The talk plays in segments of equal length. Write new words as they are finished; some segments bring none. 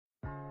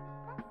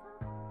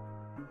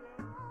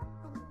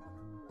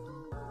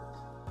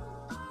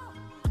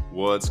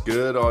What's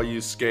good, all you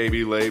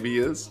scaby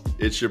labias?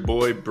 It's your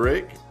boy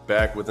Brick,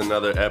 back with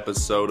another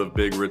episode of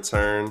Big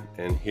Return,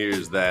 and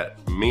here's that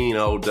mean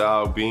old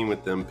dog being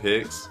with them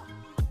picks.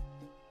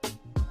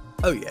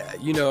 Oh yeah,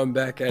 I'm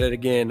back at it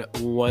again.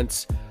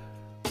 Once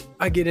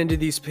I get into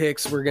these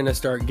picks, we're going to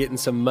start getting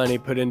some money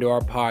put into our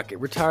pocket.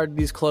 We're tired of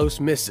these close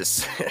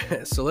misses.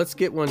 So let's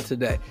get one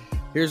today.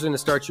 Here's going to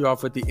start you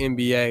off with the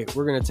NBA.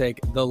 We're going to take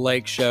the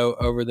Lake Show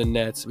over the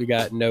Nets. We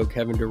got no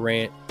Kevin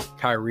Durant.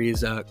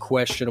 Kyrie's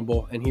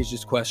questionable, and he's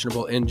just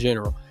questionable in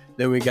general.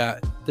 Then we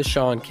got the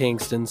Sean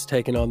Kingstons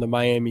taking on the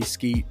Miami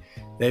Skeet.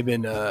 They've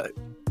been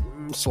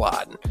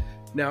sliding.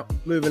 Now,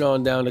 moving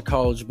on down to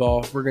college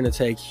ball, we're going to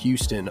take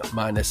Houston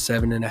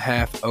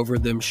 -7.5 over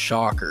them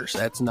Shockers.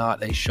 That's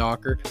not a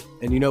shocker.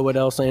 And you know what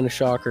else ain't a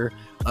shocker?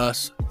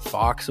 Us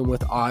foxing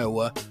with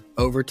Iowa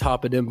over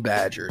top of them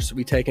Badgers.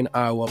 We taking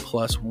Iowa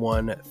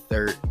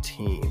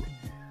 +113.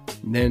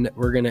 And then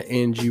we're going to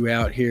end you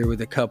out here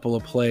with a couple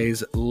of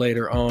plays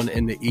later on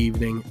in the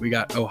evening. We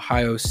got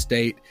Ohio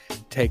State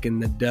taking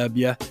the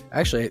W.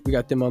 Actually, we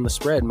got them on the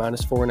spread,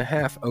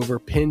 -4.5 over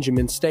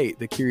Benjamin State,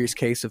 the curious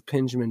case of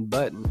Benjamin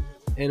Button.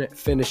 And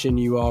finishing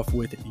you off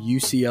with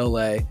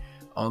UCLA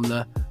on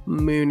the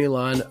Mooney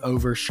line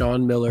over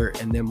Sean Miller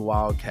and them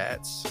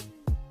Wildcats.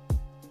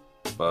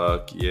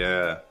 Fuck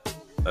yeah.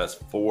 That's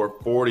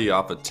 $440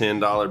 off a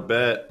 $10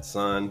 bet,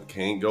 son.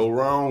 Can't go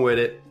wrong with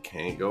it.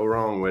 Can't go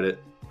wrong with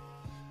it.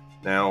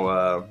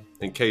 Now,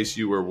 in case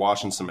you were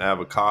washing some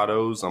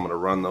avocados, I'm going to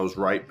run those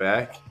right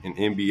back. In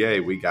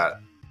NBA, we got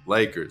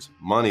Lakers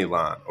money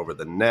line over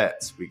the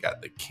Nets. We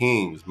got the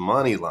Kings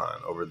money line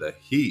over the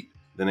Heat.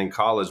 Then in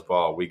college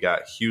ball, we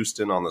got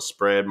Houston on the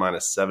spread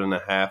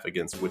 -7.5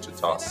 against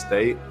Wichita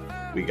State.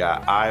 We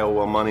got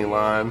Iowa money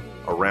line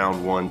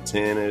around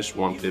 110-ish,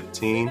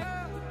 115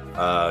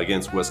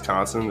 against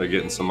Wisconsin. They're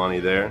getting some money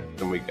there.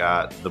 Then we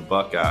got the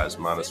Buckeyes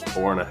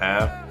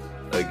 -4.5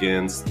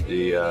 against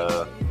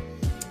the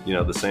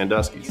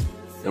Sandusky's.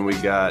 Then we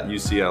got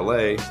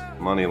UCLA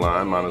money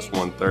line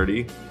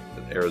 -130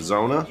 at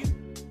Arizona,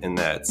 and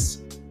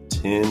that's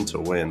 10 to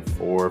win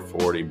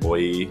 440,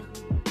 boy.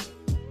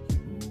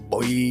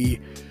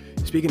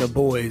 Speaking of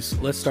boys,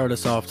 let's start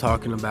us off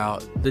talking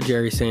about the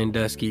Jerry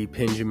Sandusky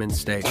Benjamin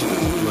State.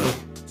 Look,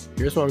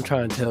 here's what I'm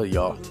trying to tell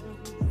y'all.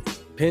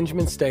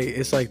 Benjamin State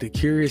is like the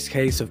curious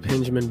case of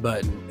Benjamin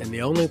Button, and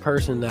the only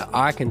person that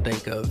I can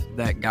think of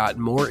that got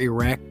more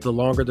erect the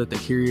longer that the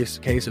curious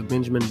case of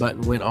Benjamin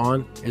Button went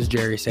on is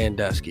Jerry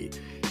Sandusky.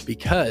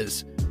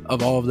 Because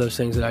of all of those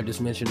things that I just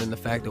mentioned and the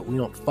fact that we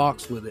don't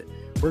fox with it,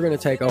 we're going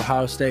to take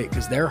Ohio State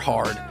because they're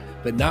hard,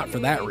 but not for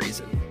that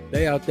reason.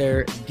 They out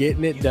there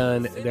getting it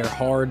done. They're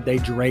hard. They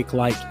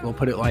Drake-like. We'll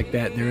put it like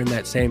that. They're in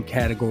that same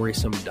category,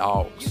 some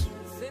dogs.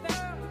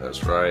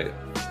 That's right.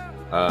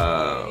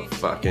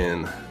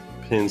 Fucking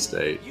Penn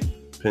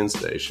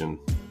Station,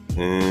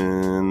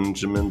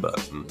 Benjamin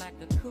Button.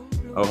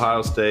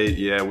 Ohio State,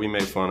 yeah, we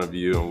made fun of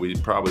you, and we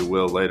probably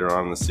will later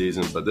on in the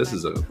season, but this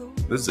is an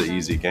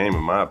easy game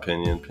in my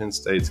opinion. Penn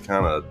State's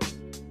kind of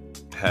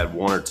had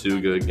one or two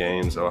good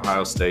games.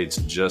 Ohio State's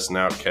just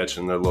now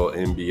catching their little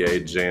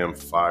NBA Jam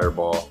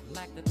fireball.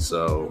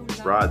 So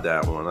ride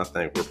that one. I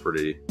think we're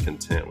pretty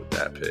content with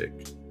that pick.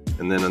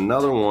 And then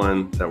another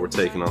one that we're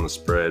taking on the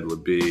spread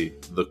would be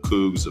the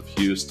Cougs of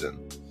Houston.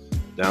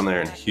 Down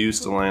there in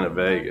Houston,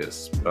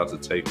 Vegas. About to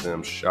take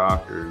them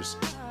Shockers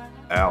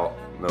out.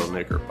 No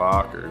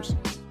Knickerbockers.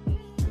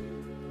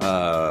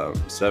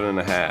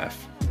 7.5.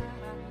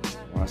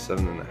 Why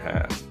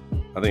 7.5?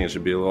 I think it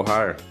should be a little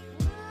higher.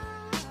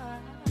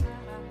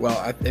 Well,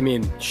 I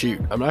mean, shoot,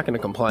 I'm not going to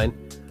complain.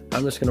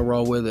 I'm just going to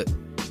roll with it.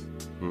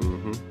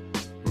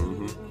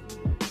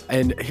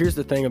 And here's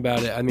the thing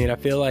about it. I mean, I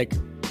feel like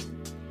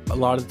a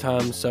lot of the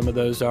times some of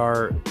those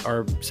are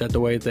set the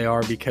way that they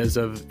are because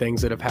of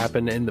things that have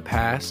happened in the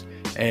past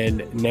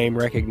and name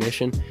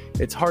recognition.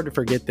 It's hard to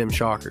forget them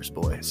Shockers,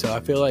 boy. So I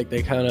feel like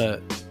they can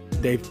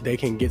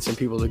get some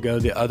people to go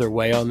the other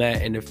way on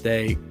that. And if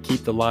they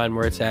keep the line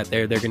where it's at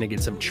there, they're going to get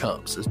some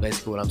chumps is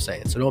basically what I'm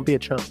saying. So don't be a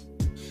chump.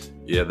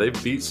 Yeah, they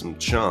beat some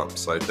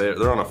chumps. Like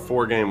they're on a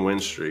 4-game win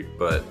streak,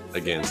 but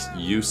against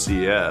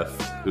UCF,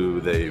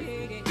 who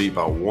they beat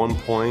by 1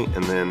 point,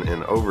 and then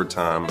in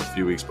overtime a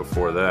few weeks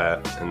before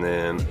that, and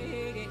then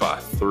by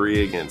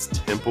 3 against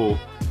Temple,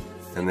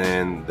 and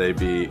then they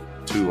beat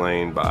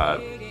Tulane by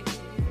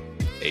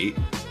 8.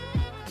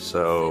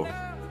 So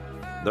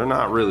they're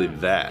not really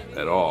that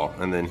at all.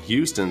 And then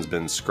Houston's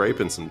been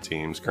scraping some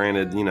teams.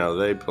 Granted,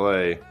 they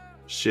play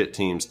shit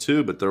teams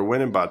too, but they're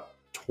winning by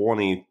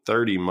 20,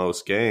 30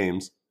 most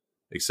games,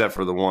 except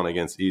for the one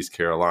against East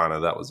Carolina.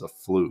 That was a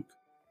fluke.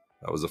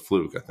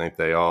 I think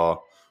they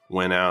all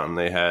went out and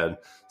they had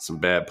some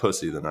bad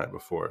pussy the night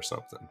before or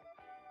something.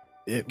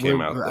 I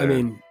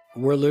mean,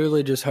 we're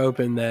literally just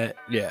hoping that,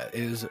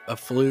 it was a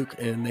fluke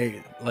and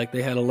they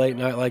had a late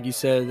night, like you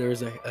said.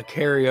 There's a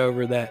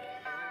carryover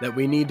that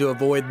we need to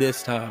avoid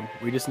this time.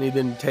 We just need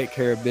them to take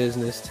care of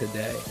business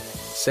today.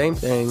 Same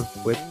thing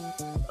with,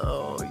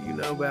 you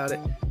know about it,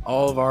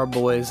 all of our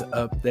boys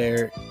up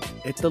there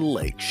at the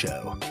Lake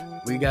Show.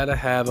 We got to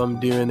have them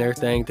doing their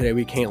thing today.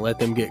 We can't let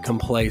them get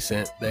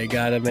complacent. They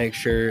got to make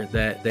sure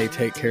that they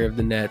take care of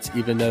the Nets,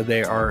 even though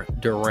they are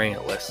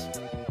Durantless.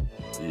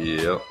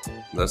 Yep.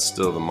 That's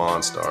still the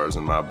Monstars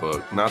in my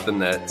book. Not the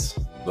Nets.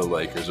 The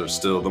Lakers are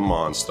still the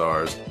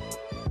Monstars.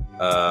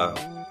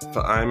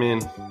 I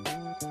mean,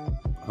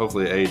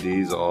 hopefully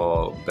AD's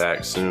all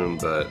back soon,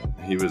 but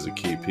he was a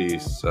key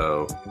piece.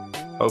 So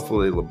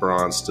hopefully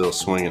LeBron's still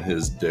swinging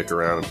his dick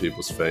around in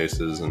people's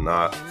faces and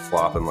not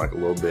flopping like a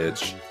little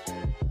bitch.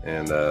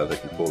 And they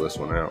can pull this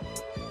one out.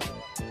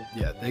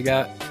 Yeah, they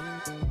got...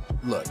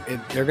 Look,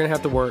 they're going to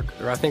have to work.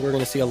 I think we're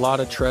going to see a lot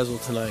of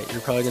Trezl tonight.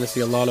 You're probably going to see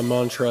a lot of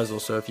Montrezl.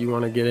 So if you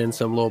want to get in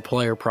some little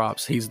player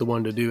props, he's the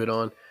one to do it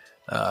on.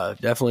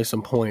 Definitely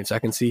some points. I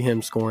can see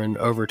him scoring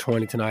over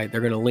 20 tonight.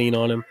 They're going to lean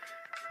on him.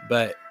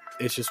 But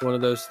it's just one of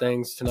those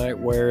things tonight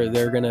where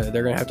they're gonna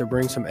have to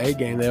bring some A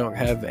game. They don't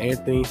have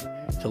Anthony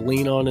to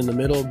lean on in the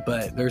middle,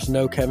 but there's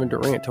no Kevin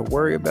Durant to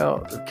worry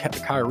about.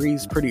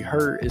 Kyrie's pretty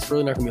hurt. It's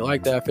really not going to be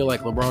like that. I feel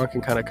like LeBron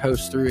can kind of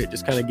coast through it,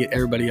 just kind of get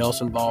everybody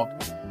else involved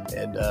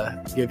and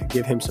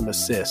give him some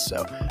assists.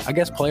 So I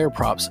guess player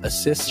props,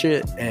 assist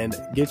shit, and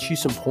get you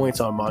some points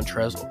on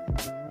Montrezl.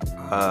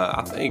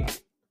 I think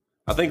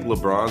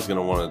LeBron's going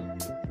to want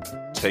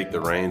to take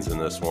the reins in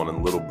this one,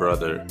 and little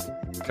brother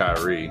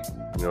Kyrie.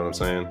 You know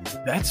what I'm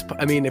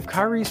saying? If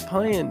Kyrie's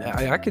playing,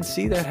 I could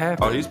see that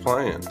happen. Oh, he's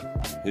playing.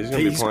 He's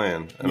going to be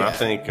playing. And yeah. I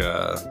think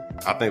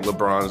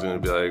LeBron's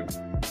going to be like,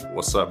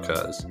 what's up,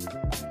 cuz?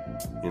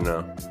 You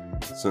know,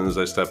 as soon as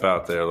they step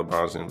out there,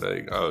 LeBron's going to be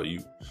like, oh,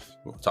 you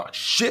want to talk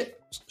shit?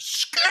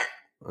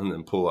 And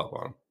then pull up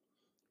on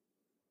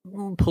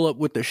him. Pull up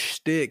with the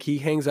shtick. He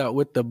hangs out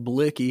with the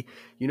blicky.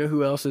 You know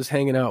who else is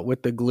hanging out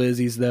with the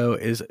glizzies, though,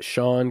 is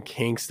Sean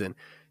Kingston.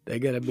 They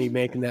got to be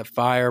making that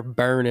fire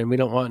burning. We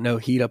don't want no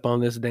heat up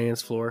on this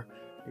dance floor.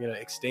 We're going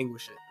to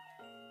extinguish it.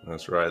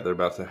 That's right. They're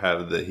about to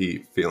have the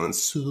heat, feeling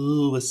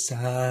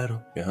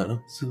suicidal.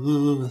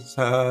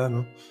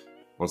 Suicidal.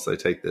 Once they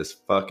take this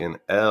fucking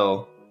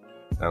L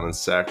down in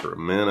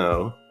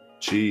Sacramento.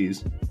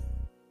 Cheese.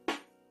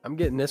 I'm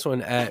getting this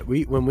one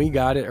when we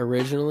got it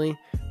originally,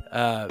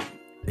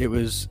 it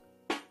was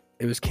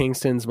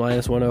Kingston's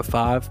minus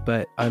 105,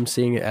 but I'm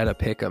seeing it at a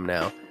pick'em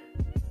now.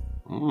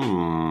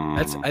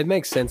 It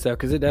makes sense though,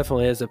 because it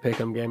definitely is a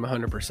pick'em game,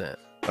 100%.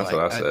 That's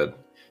what I said.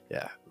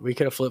 Yeah, we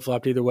could have flip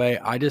flopped either way.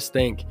 I just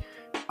think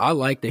I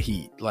like the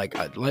Heat. Let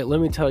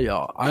me tell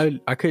y'all,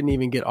 I couldn't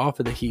even get off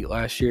of the Heat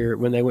last year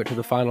when they went to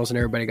the finals and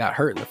everybody got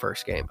hurt in the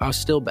first game. I was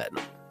still betting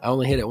them. I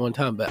only hit it one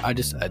time, but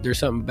there's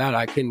something about it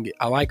I couldn't get.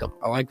 I like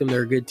them.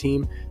 They're a good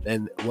team.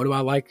 And what do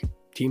I like?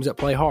 Teams that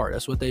play hard.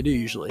 That's what they do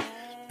usually.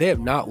 They have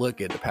not looked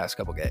good the past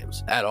couple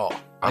games at all.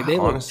 They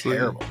look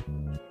terrible.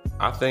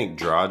 I think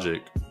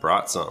Dragic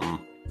brought something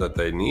that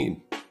they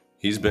need.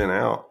 He's been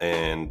out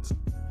and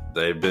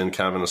they've been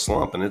kind of in a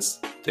slump, and it's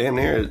damn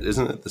near,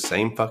 isn't it the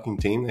same fucking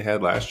team they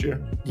had last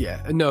year?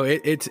 Yeah, no,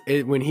 it's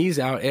when he's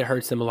out, it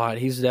hurts them a lot.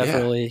 He's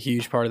definitely a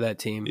huge part of that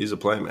team. He's a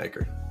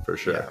playmaker for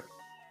sure. Yeah.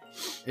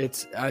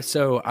 It's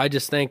so I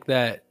just think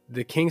that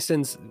the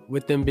Kingstons,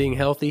 with them being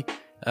healthy,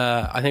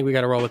 I think we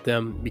got to roll with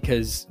them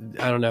because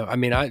I don't know. I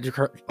mean, I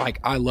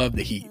love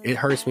the Heat. It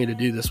hurts me to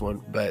do this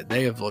one, but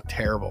they have looked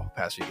terrible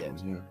past few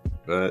games. Yeah.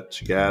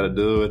 But you got to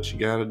do what you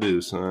got to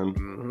do, son.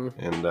 Mm-hmm.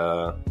 And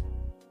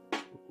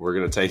we're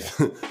going to take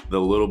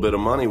the little bit of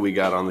money we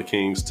got on the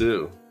Kings,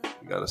 too.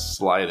 We got a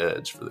slight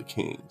edge for the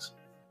Kings.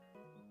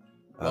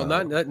 Well,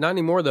 not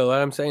anymore, though.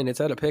 I'm saying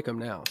it's at a pick 'em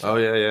now. So. Oh,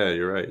 yeah,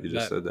 you're right. You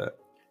just said that.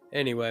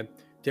 Anyway,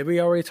 did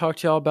we already talk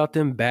to y'all about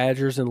them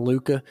Badgers and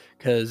Luka?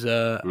 Because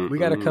we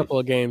got a couple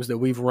of games that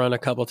we've run a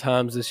couple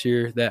times this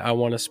year that I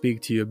want to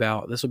speak to you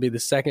about. This will be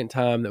the second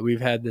time that we've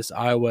had this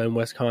Iowa and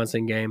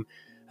Wisconsin game.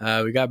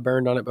 We got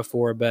burned on it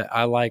before, but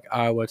I like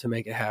Iowa to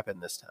make it happen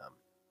this time.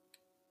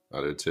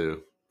 I do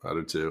too.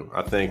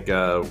 I think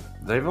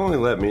they've only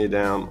let me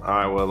down,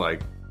 Iowa,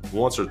 like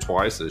once or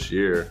twice this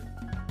year.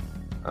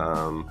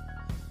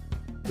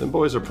 Them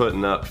boys are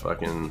putting up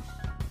fucking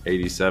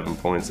 87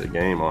 points a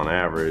game on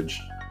average.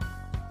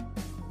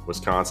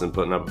 Wisconsin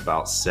putting up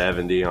about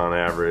 70 on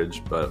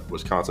average, but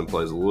Wisconsin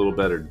plays a little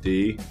better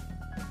D.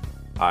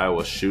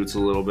 Iowa shoots a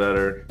little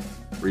better,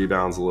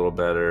 rebounds a little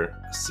better,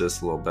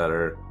 assists a little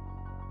better.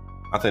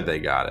 I think they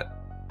got it.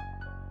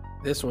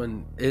 This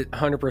one, it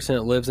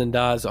 100% lives and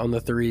dies on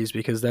the threes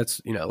because that's,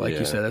 you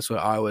said, that's what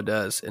Iowa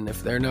does. And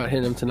if they're not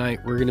hitting them tonight,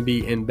 we're going to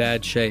be in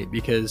bad shape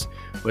because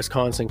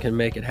Wisconsin can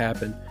make it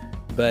happen.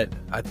 But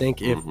I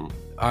think if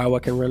Iowa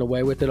can run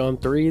away with it on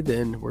three,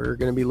 then we're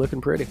going to be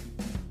looking pretty.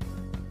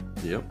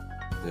 Yep.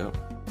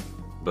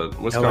 But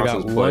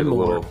Wisconsin's played a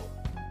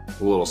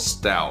little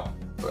stout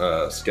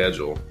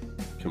schedule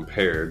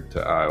compared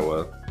to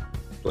Iowa.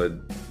 Played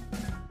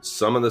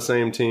some of the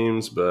same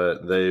teams,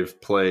 but they've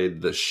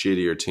played the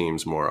shittier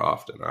teams more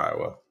often,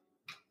 Iowa.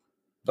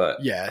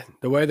 But yeah,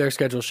 the way their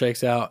schedule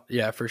shakes out,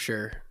 yeah, for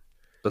sure.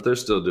 But they're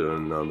still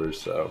doing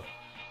numbers, so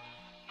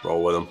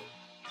roll with them.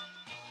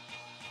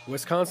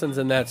 Wisconsin's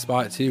in that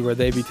spot too, where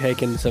they be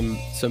taking some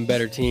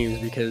better teams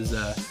because,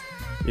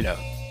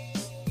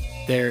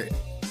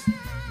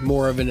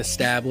 more of an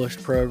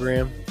established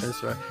program.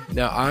 That's right.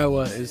 Now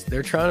Iowa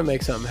they're trying to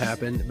make something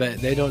happen, but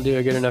they don't do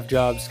a good enough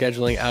job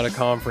scheduling out of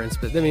conference.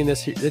 But I mean,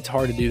 it's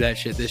hard to do that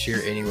shit this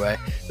year anyway.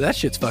 But that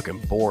shit's fucking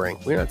boring.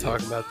 We're not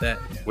talking about that.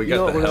 We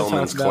got the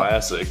Hellman's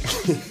Classic.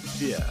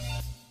 Yeah.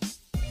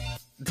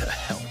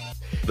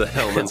 The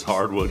Hellman's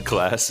Hardwood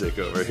Classic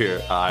over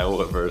here,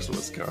 Iowa versus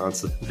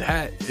Wisconsin.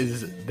 That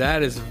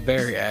is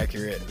very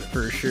accurate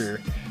for sure.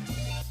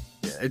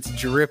 Yeah, it's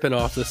dripping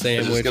off the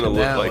sandwich. It's going to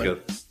look like a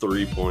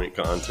 3-point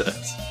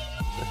contest.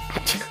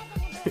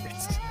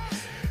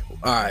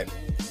 All right,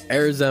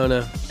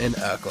 Arizona and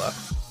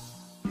UCLA.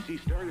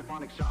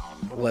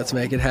 Let's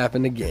make it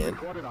happen again.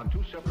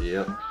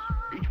 Yep.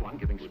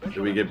 Did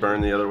we get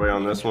burned the other way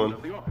on this one?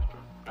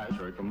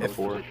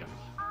 Before?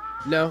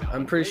 No,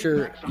 I'm pretty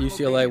sure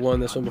UCLA won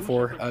this one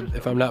before,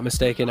 if I'm not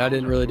mistaken. I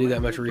didn't really do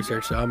that much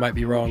research, so I might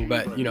be wrong.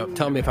 But,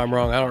 tell me if I'm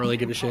wrong. I don't really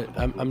give a shit.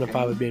 I'm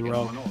fine with being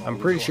wrong. I'm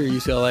pretty sure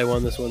UCLA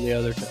won this one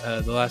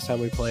the last time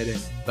we played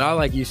it. But I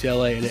like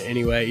UCLA in it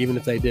anyway, even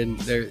if they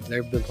didn't.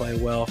 They've been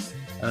playing well.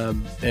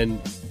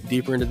 And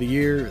deeper into the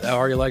year, I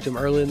already liked them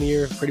early in the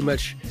year. Pretty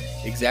much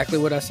exactly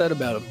what I said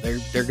about them.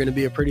 They're going to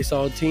be a pretty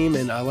solid team,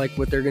 and I like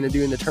what they're going to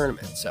do in the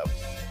tournament. So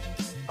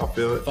I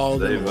feel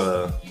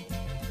it.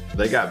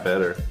 They got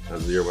better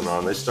as the year went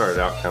on. They started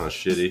out kind of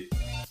shitty,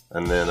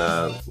 and then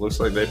looks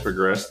like they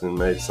progressed and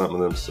made something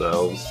of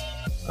themselves.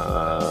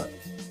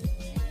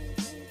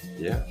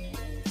 Yeah,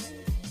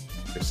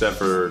 except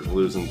for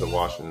losing to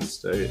Washington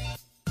State.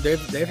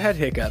 They've had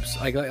hiccups.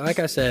 Like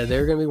I said,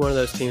 they're going to be one of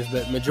those teams,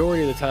 but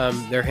majority of the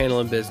time they're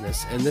handling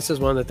business, and this is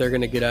one that they're going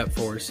to get up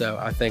for. So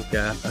I think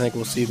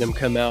we'll see them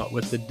come out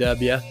with the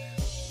W.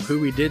 Who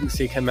we didn't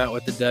see come out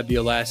with the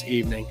W last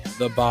evening,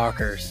 the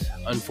Bockers.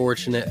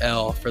 Unfortunate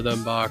L for them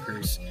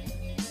Bockers.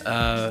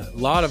 A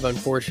lot of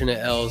unfortunate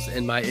L's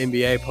in my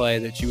NBA play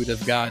that you would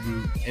have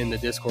gotten in the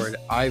Discord.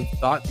 I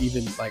thought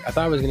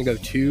I was going to go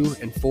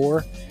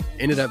 2-4.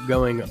 Ended up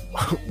going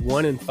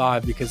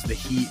 1-5 because the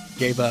Heat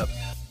gave up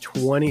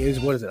 20 a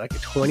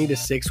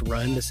 20-6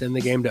 run to send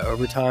the game to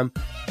overtime,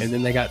 and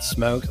then they got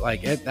smoked.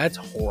 That's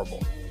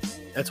horrible.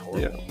 That's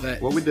horrible. Yeah.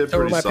 We did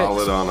pretty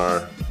solid on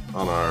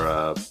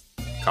our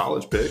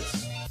college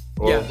picks.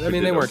 Well, yeah, I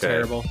mean, they weren't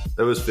terrible.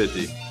 It was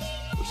 50%,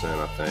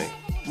 I think.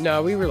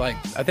 No, we were I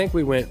think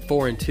we went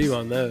 4-2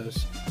 on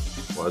those.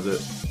 Was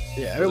it?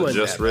 Yeah, it wasn't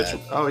just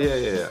Richmond. Oh,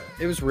 yeah.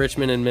 It was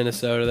Richmond and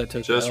Minnesota that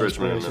took just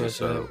Richmond and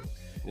Minnesota.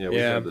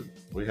 Yeah,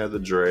 we had the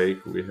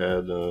Drake. We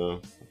had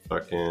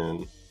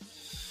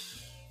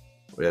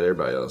we had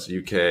everybody else.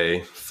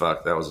 UK.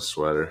 Fuck, that was a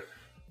sweater.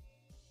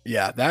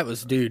 Yeah, that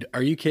was, dude.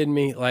 Are you kidding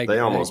me? They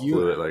almost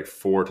blew it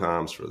 4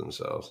 times for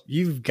themselves.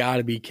 You've got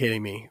to be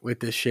kidding me with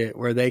this shit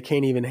where they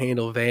can't even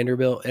handle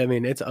Vanderbilt. I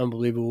mean, it's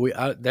unbelievable.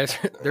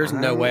 There's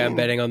no way I'm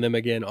betting on them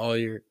again all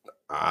year.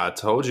 I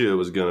told you it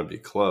was going to be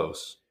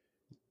close.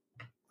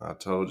 I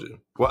told you.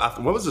 Well,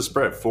 what was the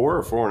spread? 4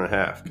 or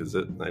 4.5? Because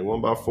they won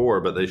by 4,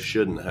 but they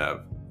shouldn't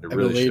have. I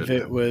believe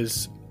it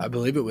was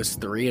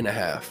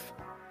 3.5.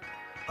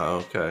 Oh,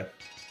 okay.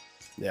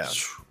 Yeah.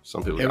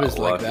 Some people got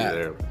lucky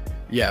there.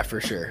 Yeah,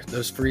 for sure.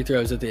 Those free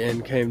throws at the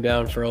end came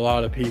down for a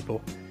lot of people.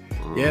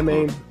 Mm-hmm. Yeah,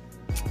 man.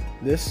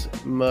 This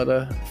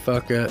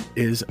motherfucker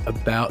is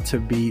about to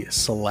be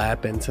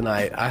slapping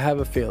tonight. I have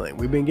a feeling.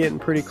 We've been getting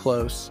pretty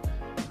close.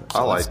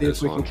 So let's see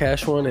if we can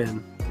cash one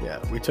in. Yeah,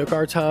 we took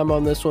our time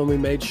on this one. We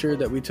made sure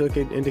that we took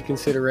it into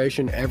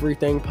consideration,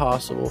 everything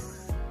possible.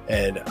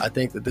 And I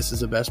think that this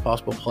is the best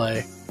possible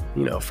play,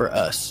 for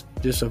us,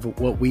 just of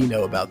what we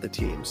know about the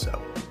team.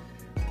 So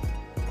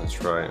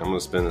that's right. I'm going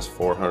to spend this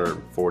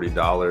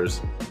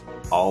 $440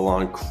 all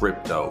on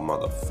crypto,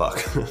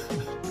 motherfucker.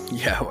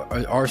 Yeah,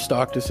 our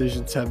stock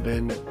decisions have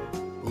been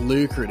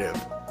lucrative.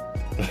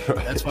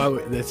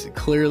 Right. That's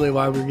clearly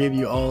why we give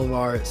you all of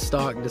our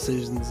stock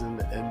decisions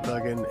and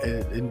fucking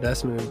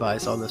investment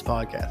advice on this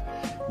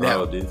podcast.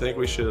 Now, do you think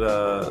we should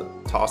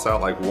toss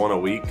out one a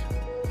week?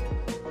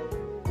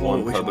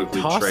 One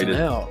publicly traded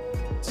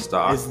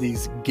stock is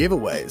these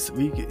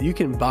giveaways. You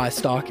can buy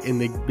stock in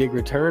the big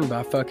return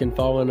by fucking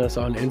following us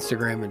on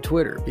Instagram and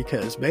Twitter,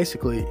 because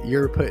basically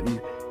you're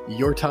putting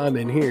your time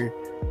in here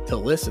to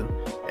listen,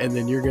 and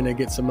then you're going to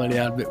get some money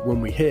out of it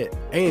when we hit,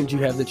 and you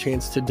have the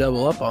chance to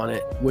double up on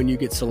it when you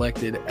get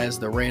selected as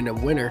the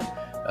random winner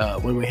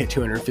when we hit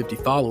 250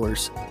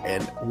 followers,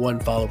 and one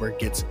follower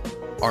gets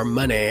our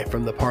money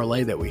from the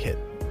parlay that we hit.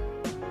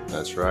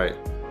 That's right.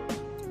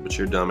 But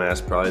your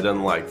dumbass probably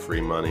doesn't like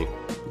free money,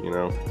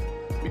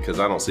 because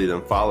I don't see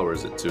them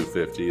followers at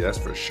 250, that's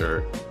for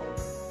sure.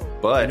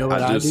 But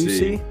I do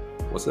see.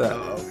 What's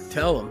that?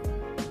 Tell them.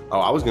 Oh,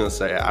 I was going to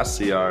say, I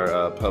see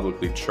our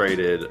publicly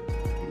traded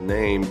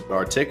name,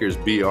 our ticker's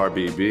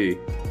BRBB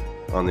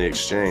on the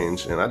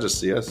exchange, and I just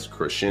see us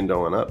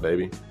crescendoing up,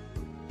 baby.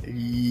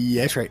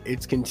 Yeah, that's right.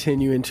 It's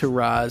continuing to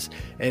rise,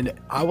 and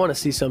I want to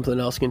see something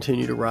else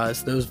continue to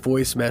rise. Those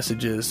voice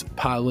messages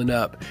piling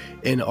up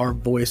in our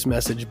voice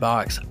message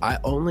box. I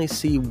only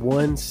see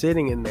one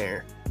sitting in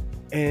there,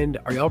 and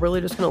are y'all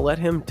really just going to let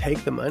him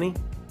take the money?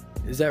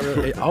 Is that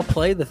really? I'll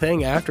play the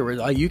thing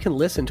afterwards. You can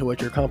listen to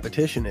what your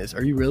competition is.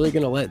 Are you really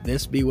going to let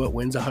this be what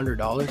wins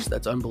 $100?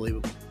 That's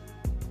unbelievable.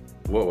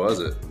 What was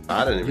it?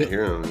 I didn't even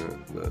hear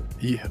him. But...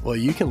 Yeah, well,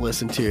 you can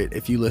listen to it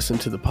if you listen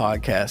to the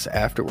podcast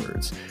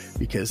afterwards,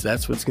 because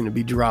that's what's going to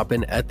be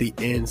dropping at the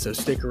end. So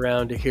stick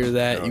around to hear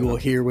that. You will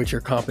hear what your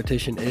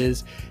competition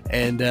is.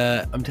 And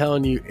I'm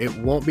telling you, it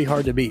won't be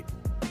hard to beat.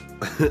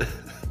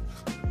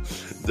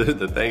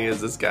 The thing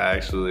is, this guy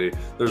actually,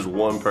 there's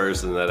one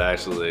person that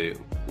actually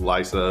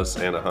likes us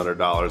and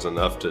 $100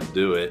 enough to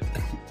do it.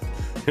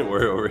 And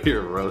we're over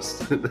here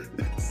roasting.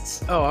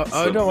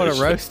 I don't want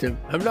to roast him.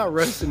 I'm not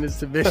roasting his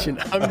submission.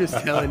 I'm just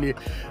telling you.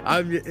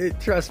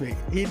 Trust me,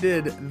 he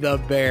did the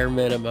bare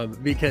minimum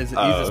because he's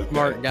a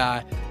smart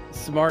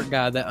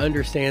guy that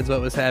understands what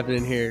was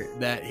happening here.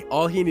 That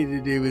all he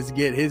needed to do was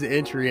get his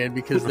entry in,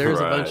 because there's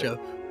a bunch of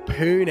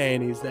poo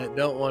nannies that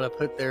don't want to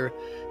put their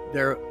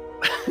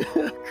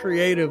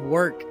creative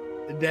work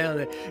down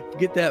there.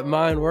 Get that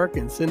mind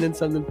working, send in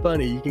something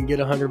funny. You can get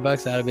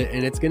 $100 out of it,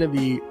 and it's going to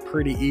be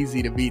pretty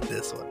easy to beat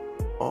this one.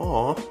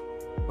 Oh,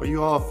 are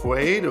you all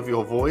afraid of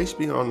your voice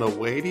being on the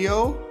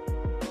radio?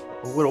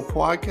 A little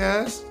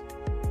podcast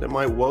that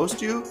might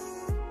roast you?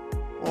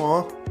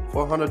 Oh,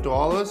 for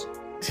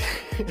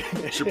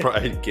 $100? You should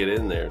probably get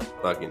in there,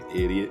 fucking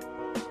idiot.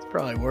 It's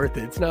probably worth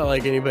it. It's not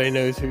like anybody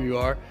knows who you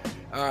are.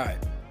 All right.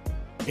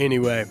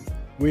 Anyway,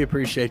 we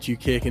appreciate you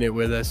kicking it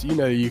with us. You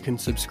know, you can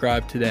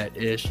subscribe to that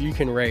ish. You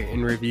can rate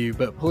and review,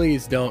 but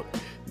please don't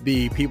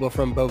be people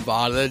from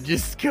Bovada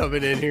just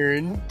coming in here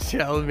and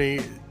telling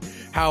me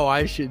how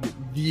I should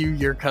view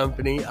your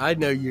company. I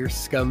know your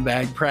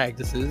scumbag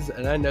practices,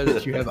 and I know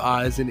that you have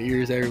eyes and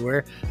ears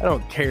everywhere. I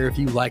don't care if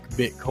you like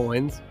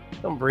Bitcoins.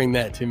 Don't bring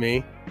that to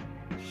me.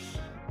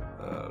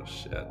 Oh,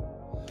 shit.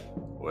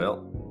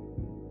 Well,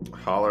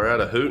 holler at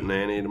a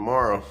hootenanny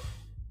tomorrow,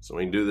 so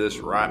we can do this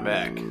right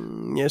back.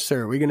 Yes,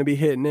 sir. We're going to be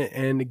hitting it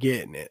and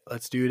getting it.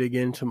 Let's do it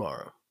again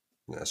tomorrow.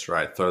 That's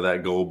right. Throw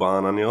that gold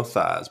bond on your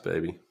thighs,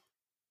 baby.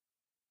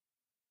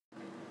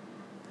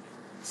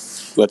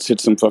 Let's hit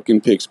some fucking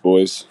picks,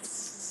 boys.